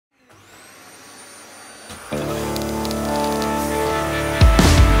So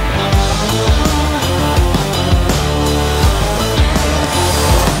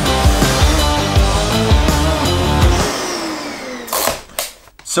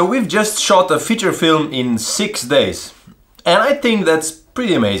we've just shot a feature film in 6 days, and I think that's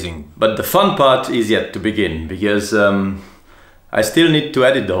pretty amazing. But the fun part is yet to begin, because I still need to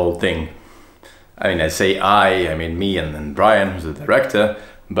edit the whole thing. I mean, I say I mean me and Brian, who's the director,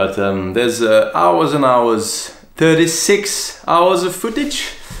 but there's hours and hours, 36 hours of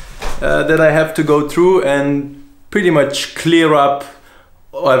footage that I have to go through and pretty much clear up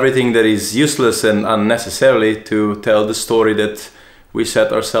everything that is useless and unnecessarily to tell the story that we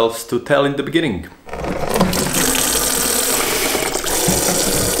set ourselves to tell in the beginning.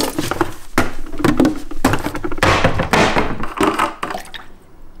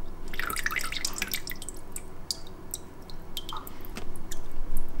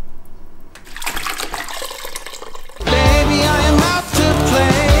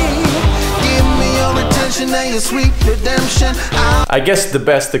 I guess the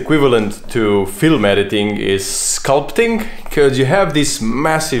best equivalent to film editing is sculpting, because you have this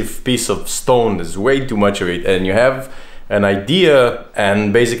massive piece of stone, there's way too much of it, and you have an idea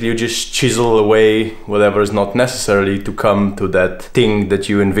and basically you just chisel away whatever is not necessarily to come to that thing that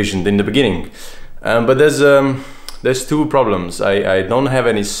you envisioned in the beginning. But there's two problems. I don't have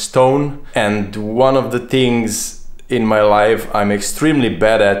any stone, and one of the things in my life I'm extremely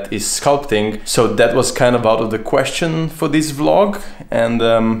bad at is sculpting, so that was kind of out of the question for this vlog. And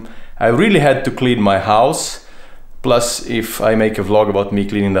I really had to clean my house. Plus, if I make a vlog about me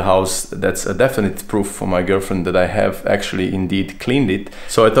cleaning the house, that's a definite proof for my girlfriend that I have actually indeed cleaned it.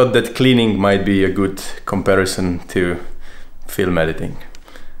 So I thought that cleaning might be a good comparison to film editing.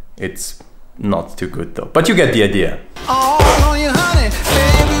 It's not too good though, but you get the idea. All on you, honey,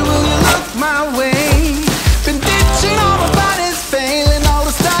 baby, will you look my way? Been ditching all my bodies, failing all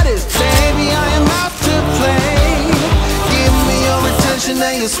the studies. Baby, I am out to play. Give me your attention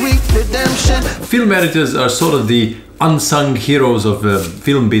and your sweet redemption. Film editors are sort of the unsung heroes of the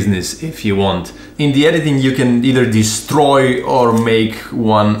film business, if you want. In the editing you can either destroy or make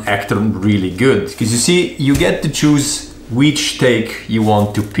one actor really good. Because you see, you get to choose which take you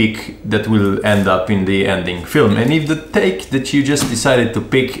want to pick that will end up in the ending film. And if the take that you just decided to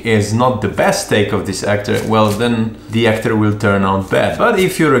pick is not the best take of this actor, well, then the actor will turn out bad. But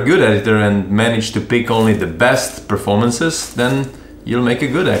if you're a good editor and manage to pick only the best performances, then you'll make a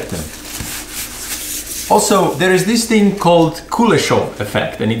good actor. Also, there is this thing called Kuleshov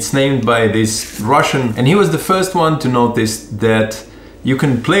effect, and it's named by this Russian, and he was the first one to notice that you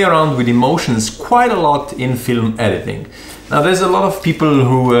can play around with emotions quite a lot in film editing. Now, there's a lot of people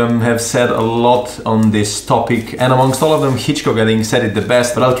who have said a lot on this topic, and amongst all of them, Hitchcock, I think, said it the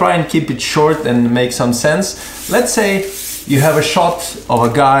best, but I'll try and keep it short and make some sense. Let's say you have a shot of a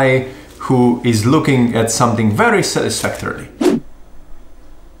guy who is looking at something very satisfactorily.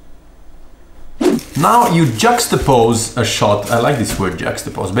 Now you juxtapose a shot, I like this word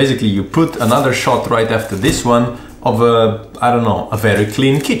juxtapose, basically you put another shot right after this one of a, I don't know, a very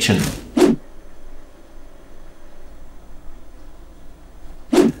clean kitchen.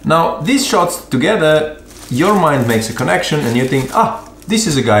 Now these shots together, your mind makes a connection and you think, ah, this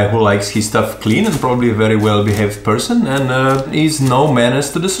is a guy who likes his stuff clean and probably a very well-behaved person and is no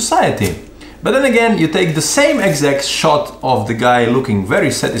menace to the society. But then again, you take the same exact shot of the guy looking very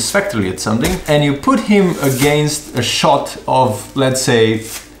satisfactorily at something and you put him against a shot of, let's say,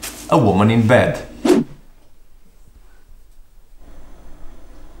 a woman in bed.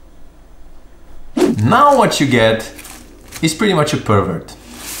 Now what you get is pretty much a pervert.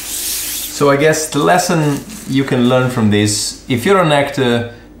 So I guess the lesson you can learn from this, if you're an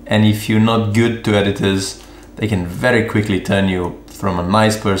actor and if you're not good to editors, they can very quickly turn you from a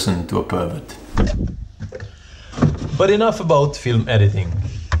nice person to a pervert. But enough about film editing.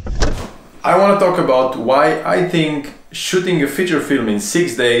 I want to talk about why I think shooting a feature film in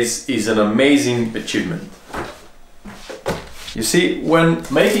 6 days is an amazing achievement. You see, when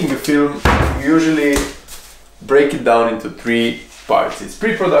making a film, you usually break it down into 3 parts. It's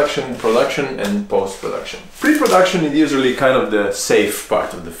pre-production, production and post-production. Pre-production is usually kind of the safe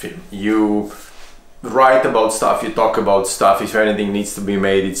part of the film. You write about stuff, you talk about stuff. If anything needs to be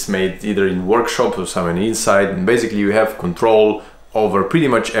made, it's made either in workshops or somewhere inside, and basically you have control over pretty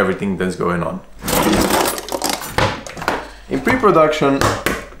much everything that's going on. In pre-production,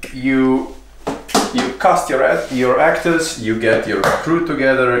 you cast your actors, you get your crew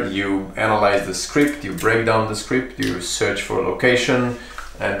together, you analyze the script, you break down the script, you search for a location,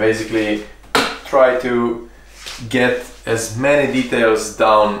 and basically try to get as many details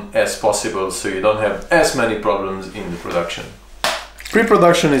down as possible so you don't have as many problems in the production.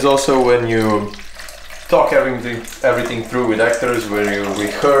 Pre-production is also when you talk everything through with actors, where you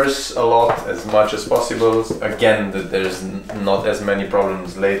rehearse a lot, as much as possible. Again, that there's not as many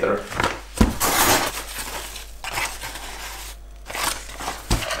problems later.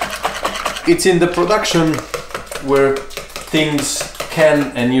 It's in the production where things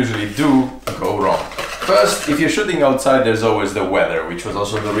can and usually do go wrong. First, if you're shooting outside, there's always the weather, which was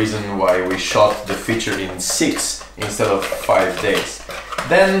also the reason why we shot the feature in 6 instead of 5 days.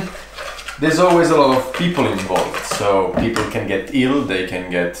 Then there's always a lot of people involved, so people can get ill, they can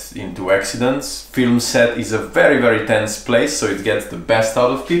get into accidents. Film set is a very tense place, so it gets the best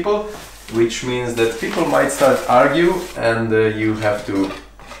out of people, which means that people might start argue and you have to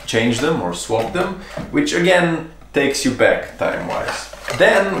change them or swap them, which again takes you back time-wise.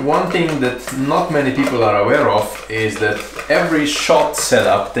 Then one thing that not many people are aware of is that every shot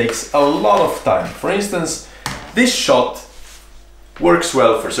setup takes a lot of time. For instance, this shot works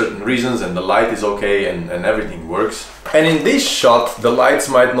well for certain reasons and the light is okay and everything works. And in this shot the lights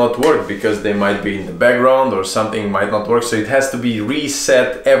might not work because they might be in the background or something might not work, so it has to be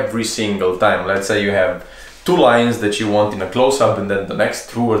reset every single time. Let's say you have 2 lines that you want in a close-up and then the next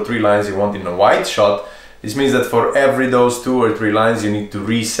 2 or 3 lines you want in a wide shot. This means that for every those 2 or 3 lines you need to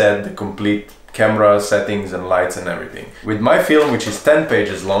reset the complete camera settings and lights and everything. With my film, which is 10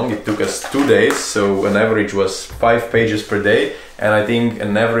 pages long, it took us 2 days, so an average was 5 pages per day, and I think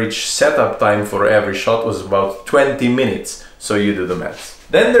an average setup time for every shot was about 20 minutes, so you do the math.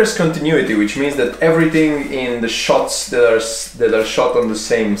 Then there's continuity, which means that everything in the shots that are shot on the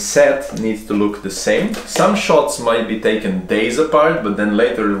same set needs to look the same. Some shots might be taken days apart, but then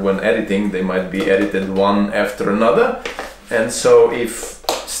later when editing they might be edited one after another, and so if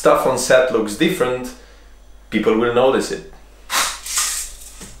stuff on set looks different, people will notice it.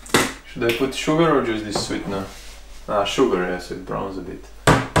 Should I put sugar or just this sweetener? Ah, sugar, yes, it browns a bit.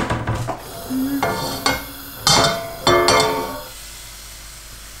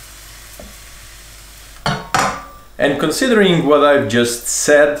 And considering what I've just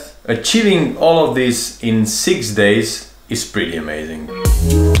said, achieving all of this in 6 days is pretty amazing.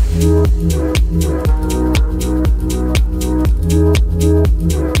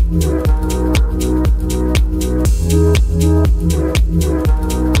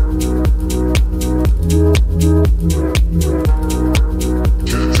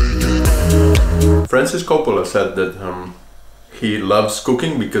 Francis Coppola said that he loves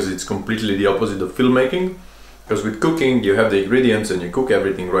cooking because it's completely the opposite of filmmaking. Because with cooking you have the ingredients and you cook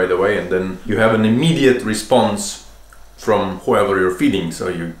everything right away, and then you have an immediate response from whoever you're feeding, so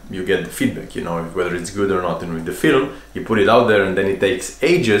you get the feedback, you know, whether it's good or not. And with the film you put it out there and then it takes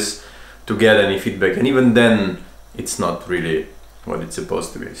ages to get any feedback, and even then it's not really what it's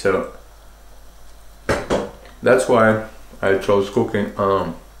supposed to be. So that's why I chose cooking.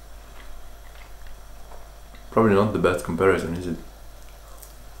 Probably not the best comparison, is it?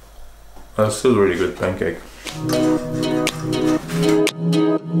 That's still a really good pancake.